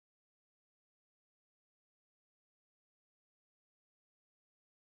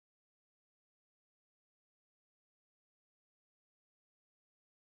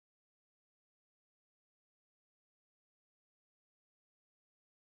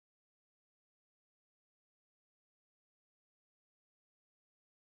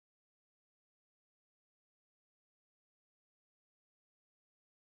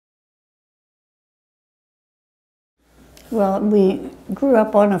Well, we grew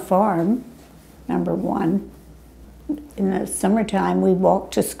up on a farm, number one. In the summertime, we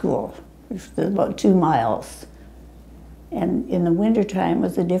walked to school, which was about 2 miles. And in the wintertime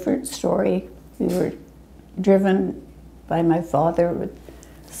was a different story. We were driven by my father with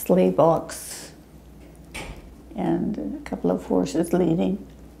sleigh box and a couple of horses leading.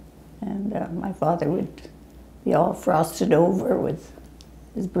 And my father would be all frosted over with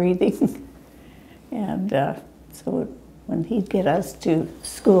his breathing. And so when he'd get us to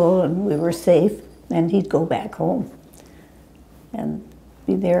school and we were safe, then he'd go back home and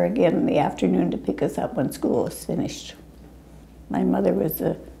be there again in the afternoon to pick us up when school was finished. My mother was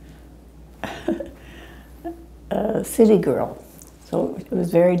a city girl, so it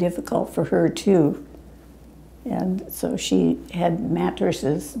was very difficult for her too. And so she had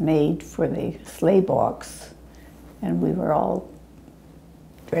mattresses made for the sleigh box, and we were all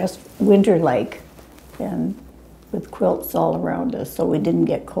dressed winter-like and with quilts all around us so we didn't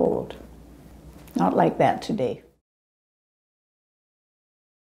get cold. Not like that today.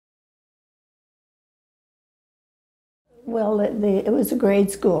 Well, it was a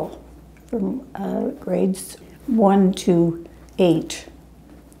grade school from grades 1 to 8.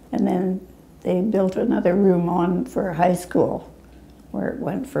 And then they built another room on for high school where it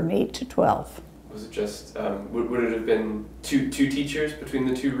went from 8 to 12. Was it just, would it have been two teachers between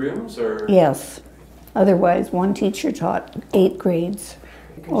the two rooms, or? Yes. Otherwise, one teacher taught 8 grades.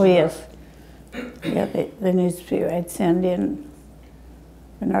 Oh, yes. Yeah, the newspaper, I'd send in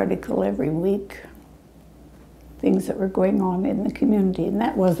an article every week, things that were going on in the community, and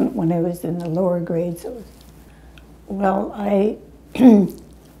that wasn't when I was in the lower grades. It was, well, I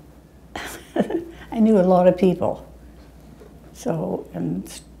I knew a lot of people, so, and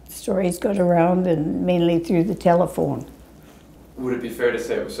stories got around, and mainly through the telephone. Would it be fair to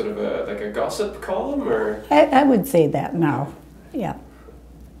say it was sort of like a gossip column, or? I would say that now, yeah.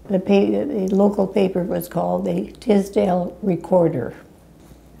 The local paper was called the Tisdale Recorder.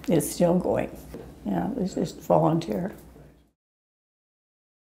 It's still going. Yeah, it was just volunteer.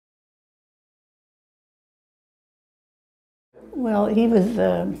 Well, he was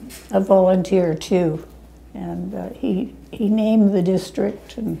a volunteer too, and he named the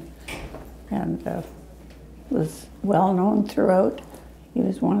district and was well known throughout. He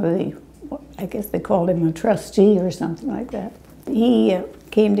was one of the, I guess they called him a trustee or something like that. He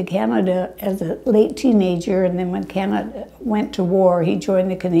came to Canada as a late teenager, and then when Canada went to war, he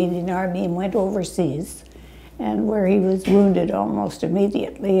joined the Canadian Army and went overseas, and where he was wounded almost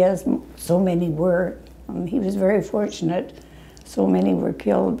immediately, as so many were. He was very fortunate. So many were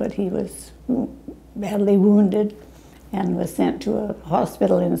killed, but he was badly wounded and was sent to a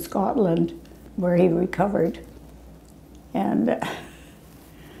hospital in Scotland where he recovered. And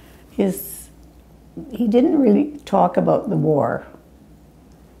he didn't really talk about the war,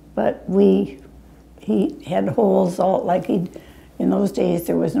 but he had holes all, like in those days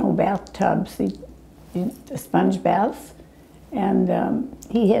there was no bathtubs, he'd sponge baths, and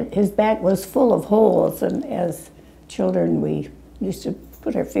his back was full of holes, and as children we used to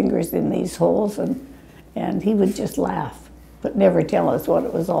put our fingers in these holes, and he would just laugh, but never tell us what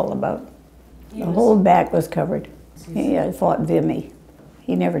it was all about. The whole back was covered. He fought Vimy.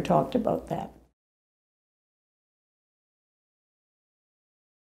 He never talked about that.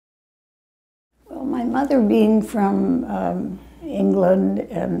 Well, my mother being from England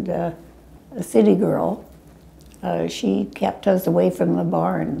and a city girl, she kept us away from the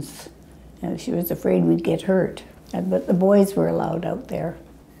barns, and she was afraid we'd get hurt. But the boys were allowed out there.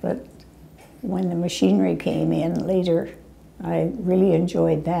 But when the machinery came in later, I really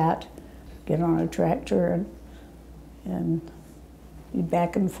enjoyed that. Get on a tractor and be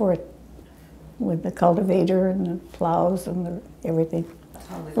back and forth with the cultivator and the plows and everything.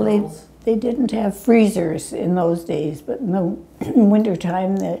 Well, they didn't have freezers in those days, but in the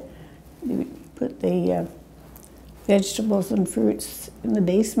wintertime they put the vegetables and fruits in the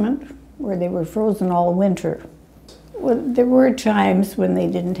basement where they were frozen all winter. Well, there were times when they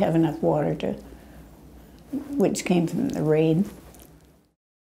didn't have enough water which came from the rain.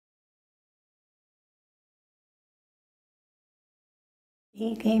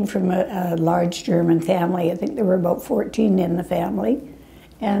 He came from a large German family. I think there were about 14 in the family,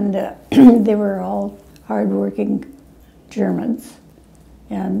 and they were all hardworking Germans.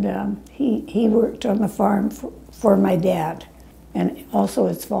 And he worked on the farm for my dad, and also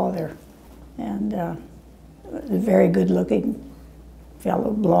his father. And a very good-looking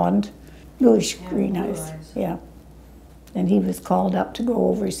fellow, blonde, bluish green eyes. Yeah. And he was called up to go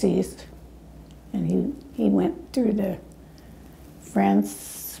overseas, and he went through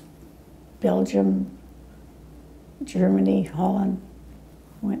France, Belgium, Germany, Holland.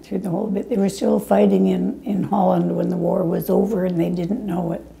 Went through the whole bit. They were still fighting in Holland when the war was over, and they didn't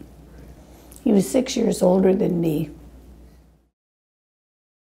know it. He was 6 years older than me.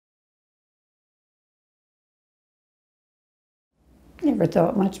 Never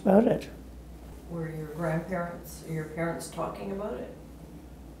thought much about it. Were your grandparents, your parents talking about it?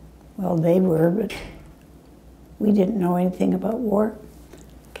 Well, they were, but we didn't know anything about war.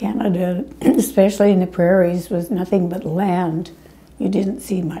 Canada, especially in the prairies, was nothing but land. You didn't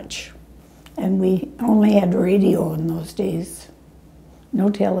see much. And we only had radio in those days, no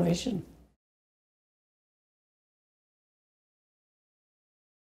television.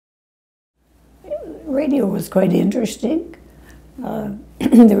 Radio was quite interesting.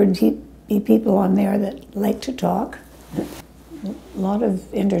 There would be people on there that liked to talk. A lot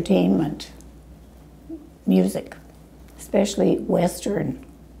of entertainment, music, especially Western.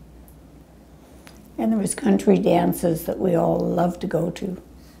 And there was country dances that we all loved to go to.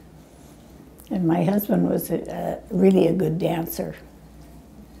 And my husband was really a good dancer.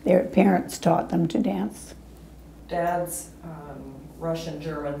 Their parents taught them to dance. Dad's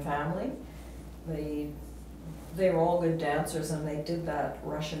Russian-German family, they were all good dancers, and they did that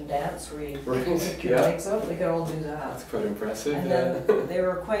Russian dance where you stick your legs up. They could all do that. That's quite impressive. And then they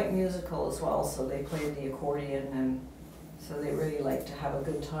were quite musical as well, so they played the accordion, and so they really liked to have a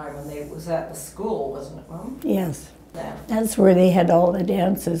good time. And they was at the school, wasn't it, Mom? Yes. Yeah. That's where they had all the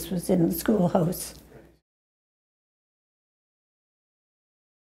dances, was in the schoolhouse.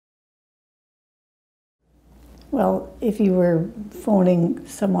 Well, if you were phoning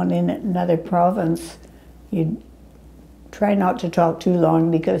someone in another province, you'd try not to talk too long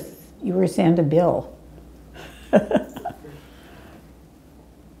because you were sent a bill.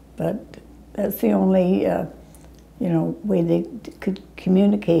 But that's the only, way they could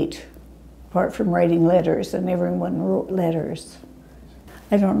communicate, apart from writing letters, and everyone wrote letters.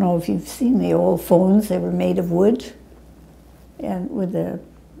 I don't know if you've seen the old phones. They were made of wood and with a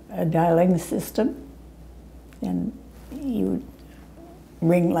dialing system. And you would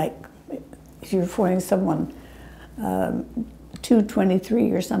ring, like, if you were phoning someone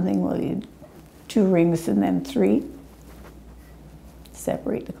 223 or something, well, you'd 2 rings and then 3.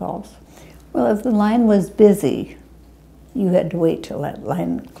 Separate the calls. Well, if the line was busy, you had to wait till that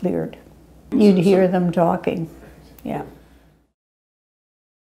line cleared. You'd hear them talking, yeah.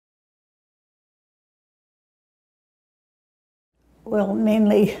 Well,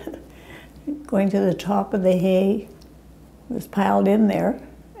 mainly going to the top of the hay was piled in there,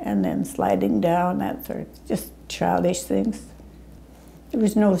 and then sliding down, that sort of just childish things. There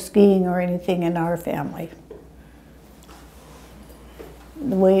was no skiing or anything in our family.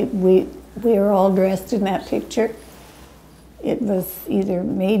 The way we were all dressed in that picture, it was either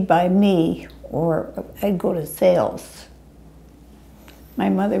made by me or I'd go to sales. My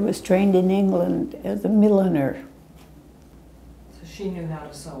mother was trained in England as a milliner. So she knew how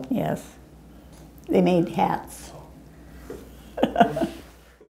to sew. Yes. They made hats.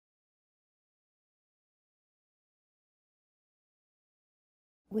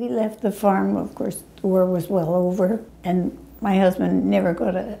 We left the farm, of course, the war was well over, and my husband never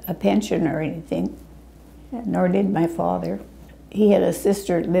got a pension or anything, nor did my father. He had a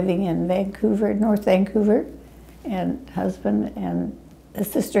sister living in Vancouver, North Vancouver, and a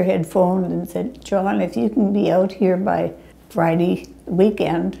sister had phoned and said, "John, if you can be out here by Friday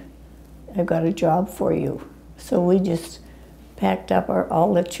weekend, I've got a job for you." So we just packed up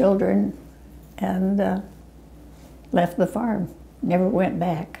all the children and left the farm, never went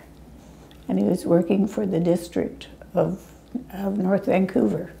back. And he was working for the district of North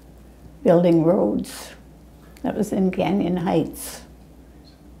Vancouver, building roads. That was in Canyon Heights,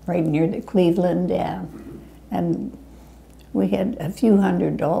 right near the Cleveland Dam. And we had a few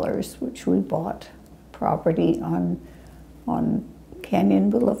 $100s, which we bought property on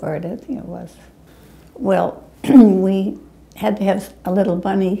Canyon Boulevard, I think it was. Well, we had to have a little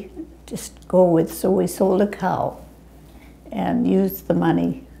money to go with, so we sold a cow and used the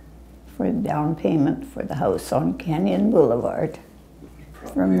money for the down payment for the house on Canyon Boulevard.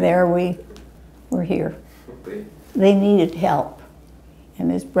 From there we were here. They needed help,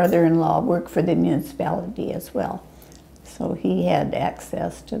 and his brother-in-law worked for the municipality as well, so he had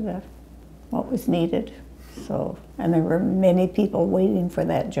access to what was needed. So, and there were many people waiting for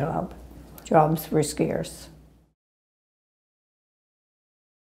that job. Jobs were scarce.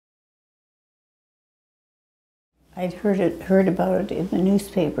 I'd heard about it in the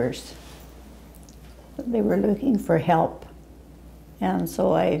newspapers. They were looking for help. And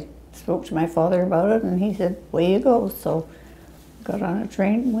so I spoke to my father about it, and he said, "Away you go." So got on a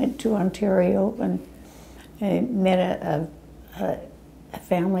train, went to Ontario, I met a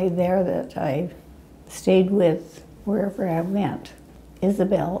family there that I stayed with wherever I went,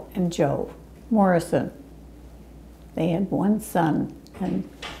 Isabel and Joe Morrison. They had one son,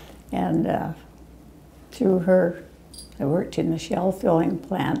 and through her, I worked in the shell filling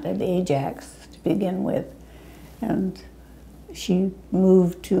plant at Ajax to begin with, and she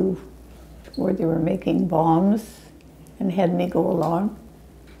moved to where they were making bombs and had me go along,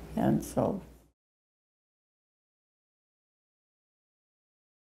 and so.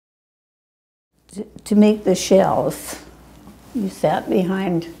 To make the shells, you sat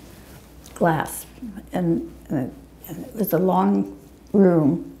behind glass, and it was a long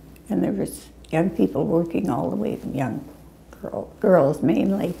room, and there was young people working all the way, young girls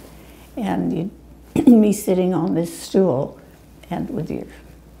mainly, and you'd be sitting on this stool, and with your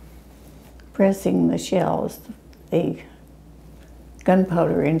pressing the shells, the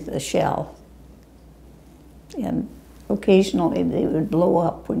gunpowder into the shell, and occasionally they would blow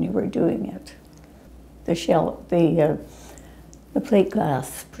up when you were doing it. The shell, the plate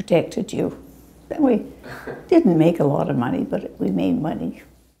glass protected you. And we didn't make a lot of money, but we made money.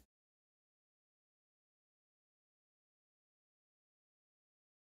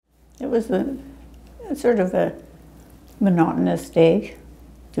 It was a sort of a monotonous day,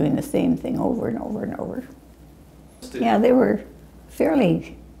 doing the same thing over and over and over. Yeah, they were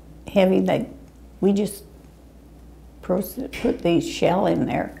fairly heavy, like we just put the shell in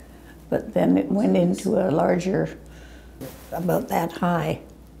there, but then it went into a larger, about that high.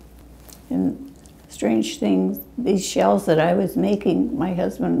 And strange things, these shells that I was making, my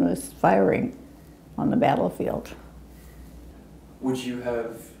husband was firing on the battlefield. Would you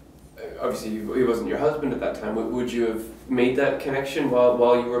have, obviously he wasn't your husband at that time, would you have made that connection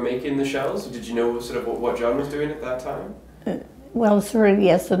while you were making the shells? Did you know sort of what John was doing at that time? Well, sort of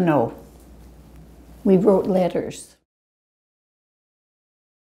yes and no. We wrote letters.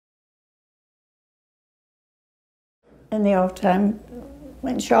 And the off time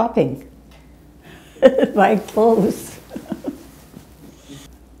went shopping, buy clothes.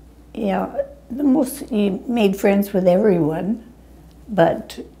 Yeah, you made friends with everyone,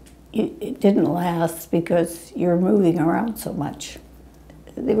 but it didn't last because you were moving around so much.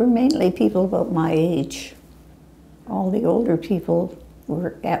 They were mainly people about my age. All the older people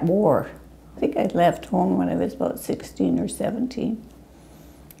were at war. I think I left home when I was about 16 or 17,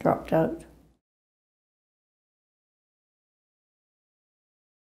 dropped out.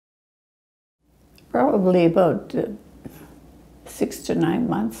 Probably about 6 to 9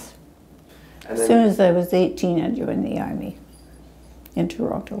 months. As soon as I was 18, I joined the Army in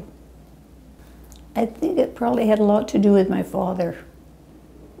Toronto. I think it probably had a lot to do with my father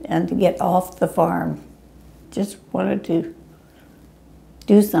and to get off the farm. Just wanted to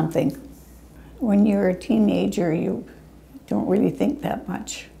do something. When you're a teenager, you don't really think that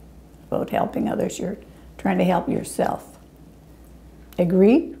much about helping others. You're trying to help yourself.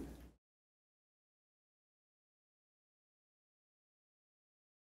 Agree?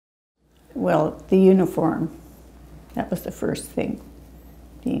 Well, the uniform, that was the first thing,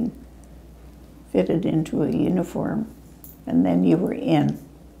 being fitted into a uniform, and then you were in.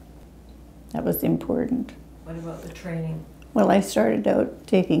 That was important. What about the training? Well, I started out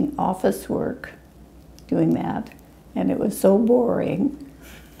taking office work, doing that, and it was so boring.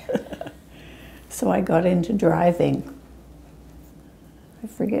 So I got into driving. I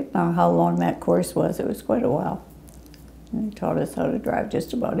forget now how long that course was. It was quite a while. And they taught us how to drive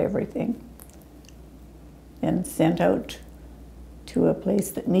just about everything. And sent out to a place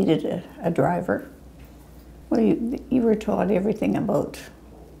that needed a driver. Well, you were taught everything about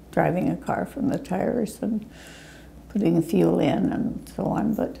driving a car, from the tires and putting fuel in and so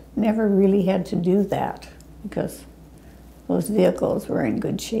on, but never really had to do that because those vehicles were in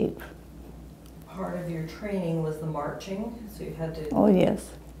good shape. Part of your training was the marching, so you had to... Oh, yes.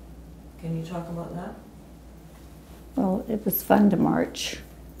 Can you talk about that? Well, it was fun to march,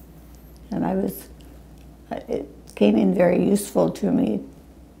 and it came in very useful to me.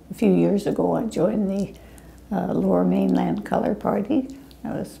 A few years ago, I joined the Lower Mainland Color Party. I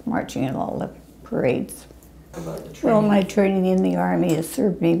was marching in all the parades. About the training. Well, my training in the Army has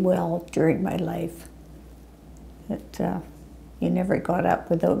served me well during my life. You never got up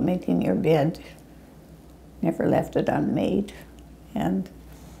without making your bed, never left it unmade, and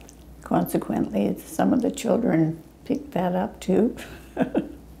consequently, some of the children picked that up too.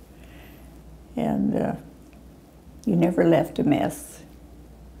 And you never left a mess.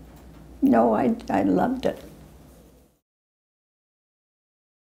 No, I loved it.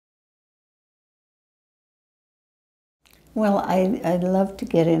 Well, I loved to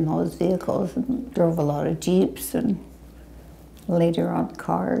get in those vehicles and drove a lot of Jeeps and later on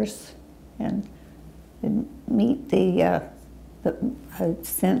cars, and meet I was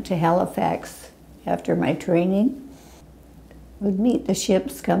sent to Halifax after my training. Would meet the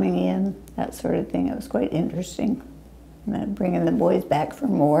ships coming in, that sort of thing. It was quite interesting. And then bringing the boys back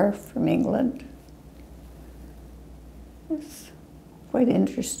from war from England. It's quite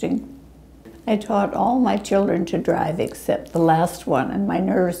interesting. I taught all my children to drive except the last one, and my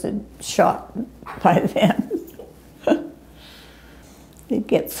nerves had shot by then. They'd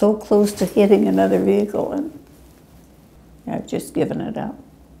get so close to hitting another vehicle, and I've just given it up.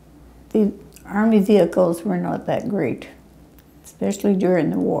 The Army vehicles were not that great, especially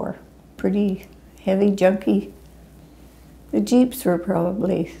during the war. Pretty heavy, junky. The Jeeps were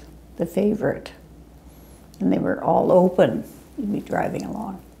probably the favorite, and they were all open. You'd be driving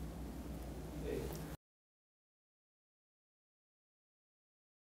along.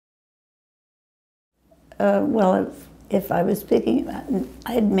 Well, if I was picking,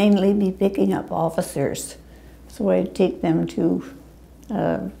 I'd mainly be picking up officers. So I'd take them to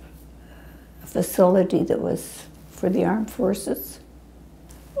a facility that was for the armed forces.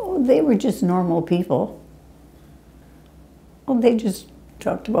 Oh, they were just normal people. Well, they just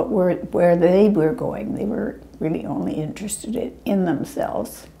talked about where they were going. They were really only interested in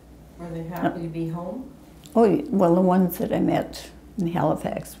themselves. Were they happy to be home? Oh, well, the ones that I met in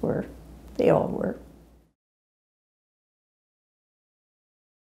Halifax were, they all were.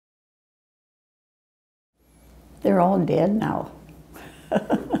 They're all dead now.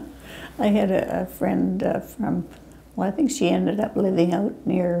 I had a friend from, well, I think she ended up living out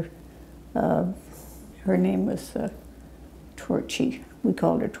near, her name was Torchy. We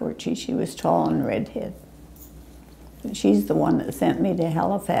called her Torchy. She was tall and redhead. And she's the one that sent me to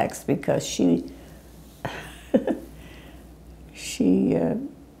Halifax because she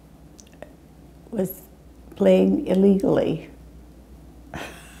was playing illegally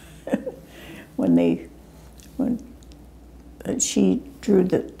when she drew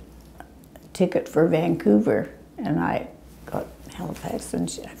the ticket for Vancouver and I got Halifax, and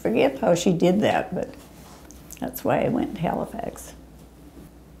I forget how she did that, but that's why I went to Halifax.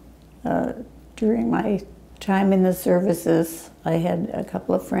 During my time in the services, I had a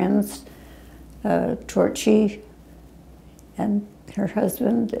couple of friends, Torchy and her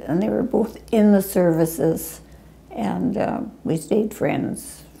husband, and they were both in the services, and we stayed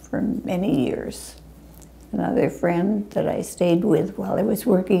friends for many years. Another friend that I stayed with while I was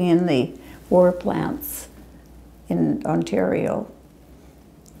working in the war plants in Ontario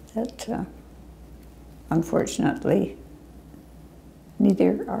that unfortunately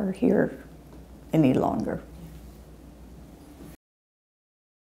neither are here any longer.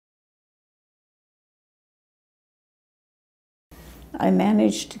 I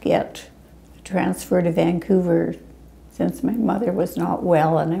managed to get a transfer to Vancouver since my mother was not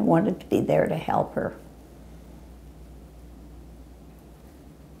well and I wanted to be there to help her.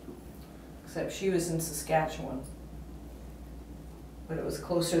 Except she was in Saskatchewan, but it was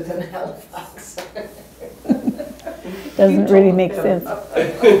closer than Halifax. Doesn't really make sense.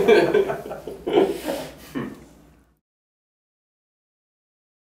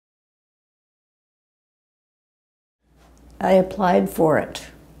 I applied for it,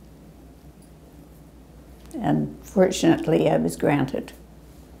 and fortunately I was granted.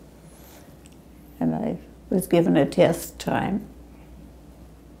 And I was given a test time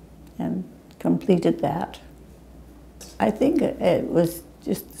and completed that. I think it was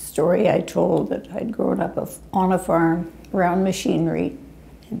just the story I told that I'd grown up on a farm around machinery,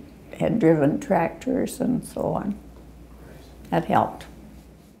 had driven tractors and so on. That helped.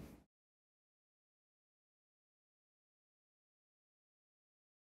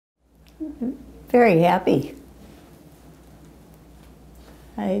 Very happy.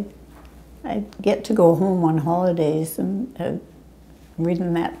 I get to go home on holidays and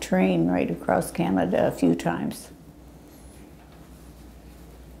ridden that train right across Canada a few times.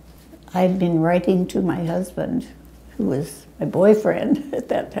 I'd been writing to my husband, who was my boyfriend at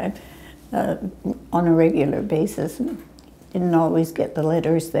that time, on a regular basis. And didn't always get the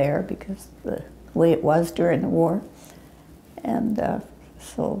letters there because the way it was during the war. And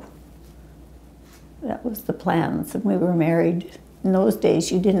so that was the plans, and we were married. In those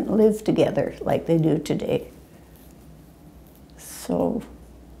days, you didn't live together like they do today. So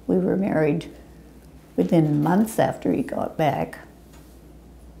we were married within months after he got back.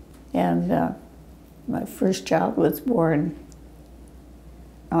 And my first child was born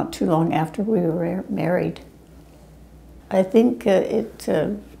not too long after we were married. I think it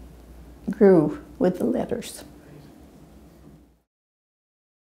grew with the letters.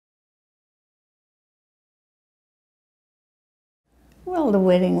 Well, the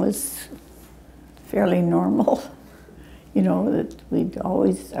wedding was fairly normal. You know,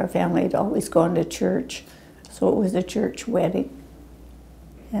 that our family had always gone to church, so it was a church wedding.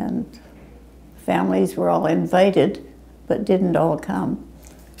 And families were all invited, but didn't all come.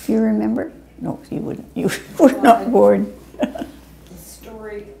 Do you remember? No, you wouldn't. You were not born. The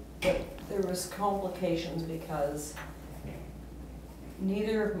story, but there was complications because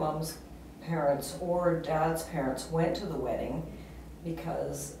neither of Mom's parents or Dad's parents went to the wedding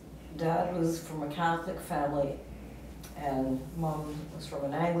because Dad was from a Catholic family and Mom was from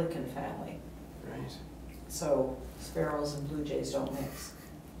an Anglican family. Right. So sparrows and blue jays don't mix.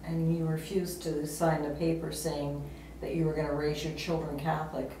 And you refused to sign a paper saying that you were going to raise your children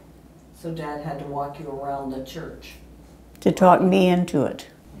Catholic, so Dad had to walk you around the church. To talk me into it.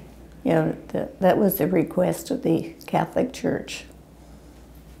 Yeah, that was the request of the Catholic Church,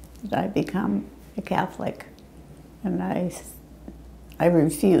 that I become a Catholic, and I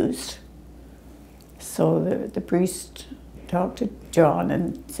refused. So the priest talked to John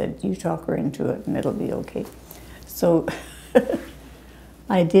and said, you talk her into it and it'll be okay. So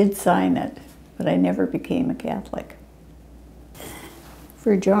I did sign it, but I never became a Catholic.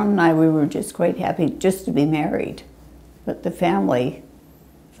 For John and I, we were just quite happy just to be married, but the family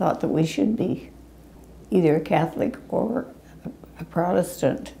thought that we should be either a Catholic or a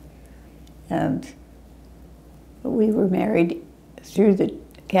Protestant. And we were married through the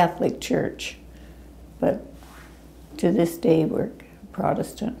Catholic Church, but to this day we're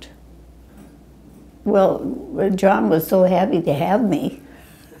Protestant. Well, John was so happy to have me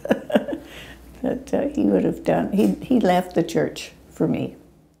that he would have done, he left the church for me.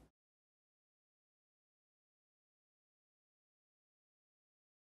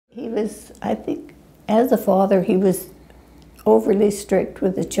 He was, I think, as a father, he was overly strict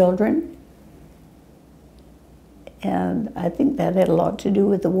with the children. And I think that had a lot to do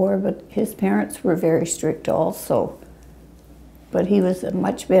with the war, but his parents were very strict also. But he was a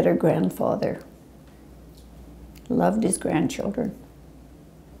much better grandfather. Loved his grandchildren.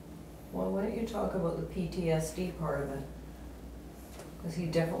 Well, why don't you talk about the PTSD part of it? Because he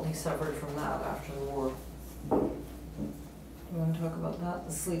definitely suffered from that after the war. You want to talk about that?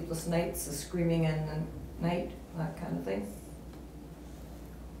 The sleepless nights, the screaming in the night, that kind of thing?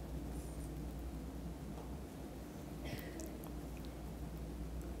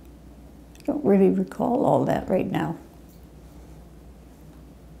 I don't really recall all that right now.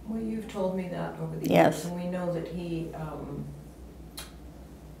 Well, you've told me that over the Yes. years, and we know that he,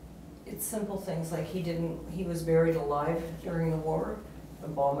 it's simple things like he was buried alive during the war. A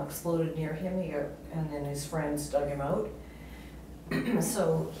bomb exploded near him, and then his friends dug him out.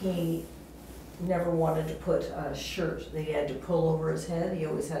 So he never wanted to put a shirt that he had to pull over his head. He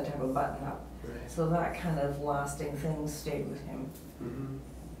always had to have a button up. Right. So that kind of lasting thing stayed with him. Mm-hmm.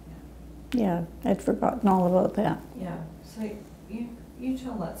 Yeah, I'd forgotten all about that. Yeah, so you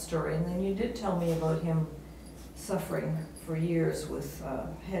tell that story, and then you did tell me about him suffering for years with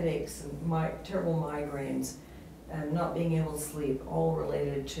headaches and terrible migraines and not being able to sleep, all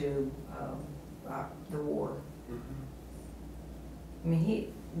related to the war. Mm-hmm. I mean, he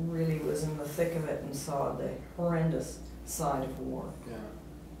really was in the thick of it and saw the horrendous side of war.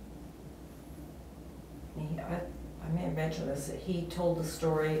 Yeah. I may have mentioned this, that he told the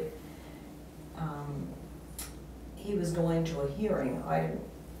story, he was going to a hearing,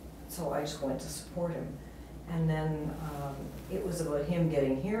 so I just went to support him. And then it was about him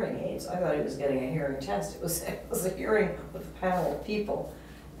getting hearing aids. I thought he was getting a hearing test. It was a hearing with a panel of people.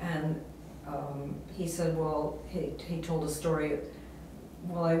 And he said, well, he told a story.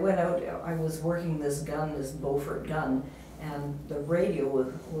 Well, I went out, I was working this gun, this Beaufort gun, and the radio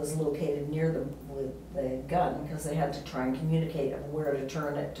was located near the gun because they had to try and communicate where to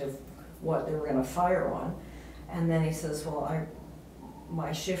turn it to what they were going to fire on. And then he says, well,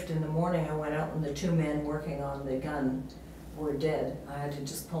 my shift in the morning, I went out and the two men working on the gun were dead. I had to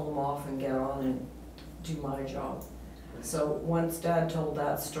just pull them off and get on and do my job. So once Dad told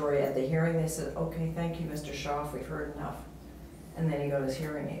that story at the hearing, they said, okay, thank you, Mr. Schaff, we've heard enough. And then he got his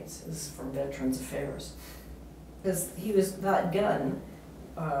hearing aids. This is from Veterans Affairs. Because that gun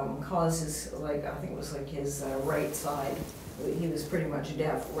caused his, I think it was like his right side, he was pretty much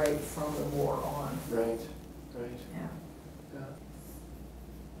deaf right from the war on. Right. Yeah.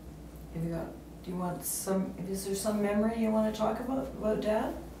 Yeah. Is there some memory you want to talk about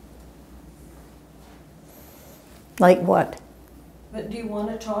Dad? Like what? But do you want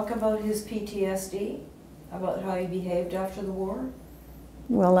to talk about his PTSD? About how he behaved after the war?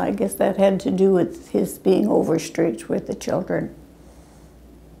 Well, I guess that had to do with his being over strict with the children.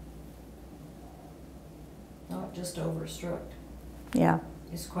 Not just over strict. Yeah.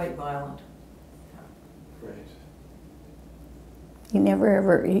 He's quite violent. Right. He never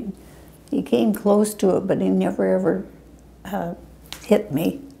ever, he came close to it, but he never ever hit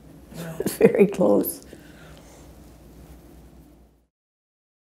me. No. It was very close.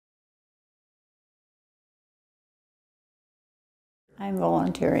 I'm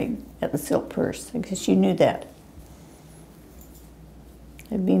volunteering at the Silk Purse. I guess you knew that.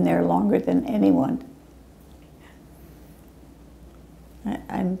 I've been there longer than anyone.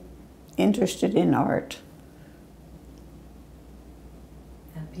 I'm interested in art.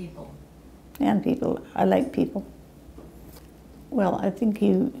 And people. And people. I like people. Well, I think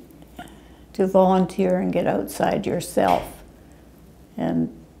to volunteer and get outside yourself,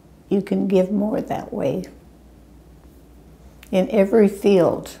 and you can give more that way. In every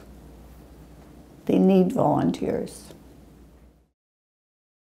field, they need volunteers.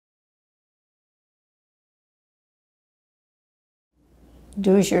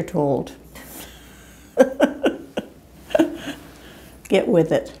 Do as you're told. Get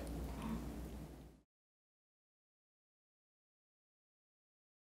with it.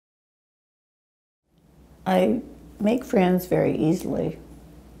 I make friends very easily.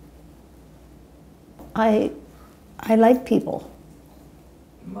 I like people.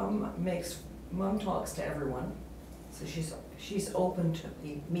 Mom talks to everyone, so she's open to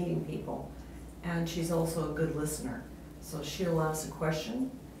meeting people, and she's also a good listener. So she'll ask a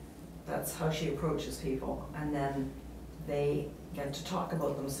question, that's how she approaches people, and then they get to talk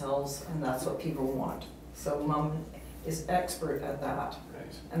about themselves, and that's what people want. So Mom is expert at that,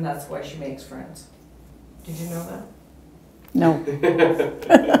 Right. and that's why she makes friends. Did you know that? No.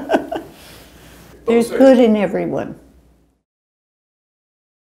 Oh, There's sorry. good in everyone.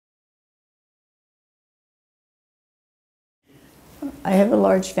 I have a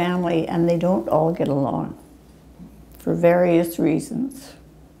large family and they don't all get along for various reasons.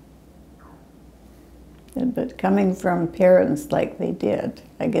 But coming from parents like they did,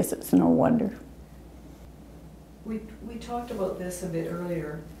 I guess it's no wonder. We talked about this a bit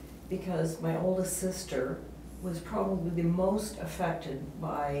earlier because my oldest sister was probably the most affected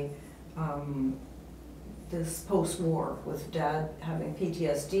by this post-war, with Dad having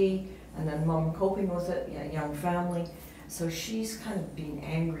PTSD and then Mom coping with it, a young family. So she's kind of been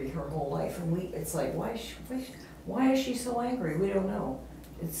angry her whole life, and it's like, why is she so angry? We don't know.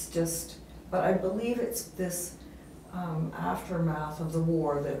 It's just, but I believe it's this aftermath of the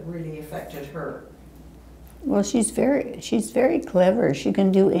war that really affected her. Well, she's very clever. She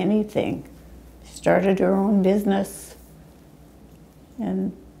can do anything. She started her own business,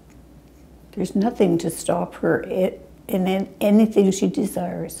 and there's nothing to stop her in anything she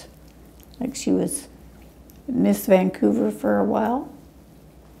desires. Like she was Miss Vancouver for a while.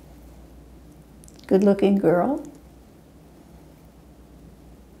 Good-looking girl.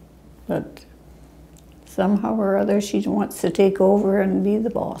 But somehow or other she wants to take over and be the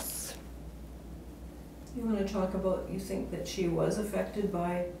boss. You want to talk about, you think that she was affected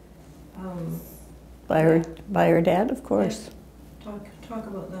by By her dad, of course. talk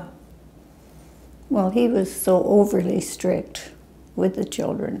about that. Well, he was so overly strict with the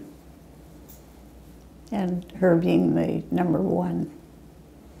children, and her being the number one.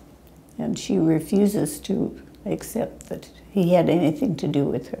 And she refuses to accept that he had anything to do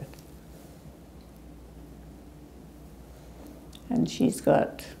with her. And she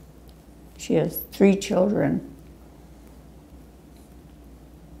has 3 children,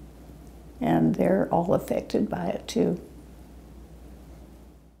 and they're all affected by it too.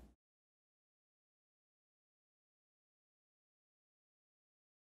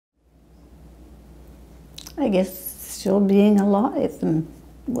 I guess still being alive and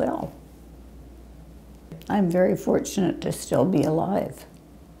well. I'm very fortunate to still be alive.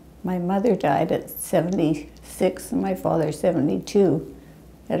 My mother died at 76 and my father 72.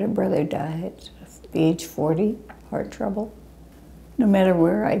 And her brother died at the age 40, heart trouble. No matter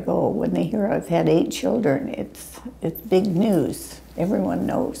where I go, when they hear I've had 8 children, it's big news. Everyone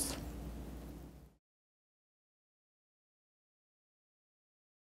knows.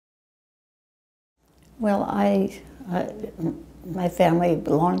 Well, my family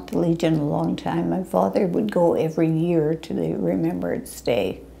belonged to Legion a long time. My father would go every year to the Remembrance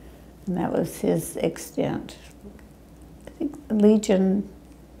Day, and that was his extent. I think the Legion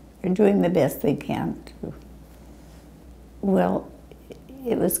are doing the best they can to. Well,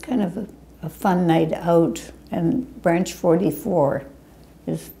 it was kind of a fun night out, and Branch 44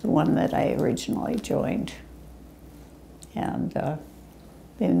 is the one that I originally joined. And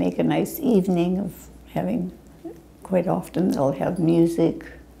they make a nice evening of having, quite often they'll have music,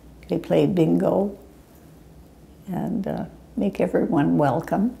 they play bingo, and make everyone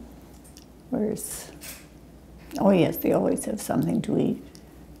welcome. Whereas, oh yes, they always have something to eat.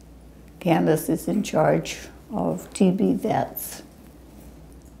 Candace is in charge of TB vets.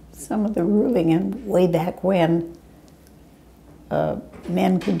 Some of the ruling, and way back when,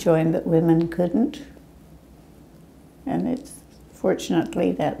 men could join but women couldn't. And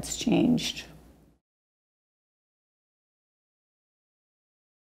fortunately that's changed.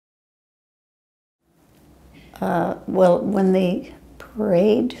 Well, when they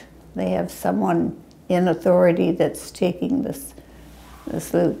parade, they have someone in authority that's taking the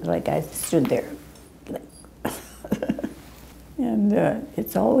salute. Like I stood there. And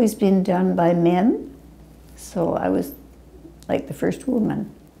it's always been done by men, so I was like the first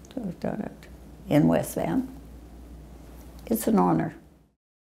woman to have done it in West Van. It's an honor.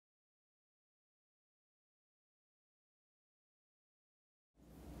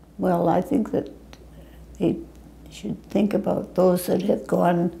 Well, I think that they should think about those that have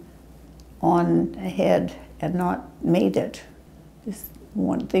gone on ahead and not made it. Just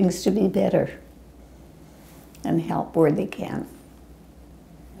want things to be better and help where they can.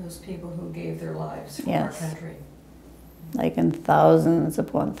 Those people who gave their lives for Yes. our country. Like, and thousands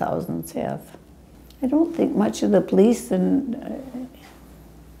upon thousands have. I don't think much of the police and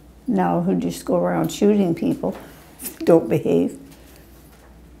now who just go around shooting people don't behave.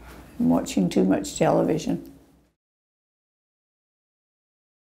 I'm watching too much television.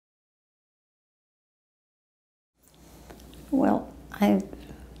 Well, have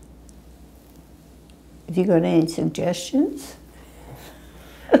you got any suggestions?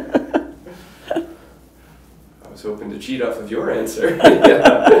 I was hoping to cheat off of your answer.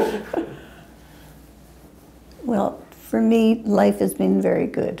 Yeah. Well, for me, life has been very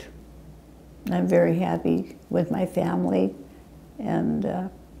good. I'm very happy with my family and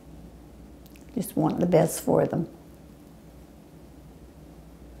just want the best for them.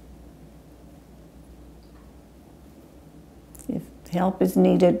 If help is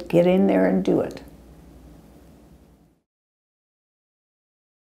needed, get in there and do it.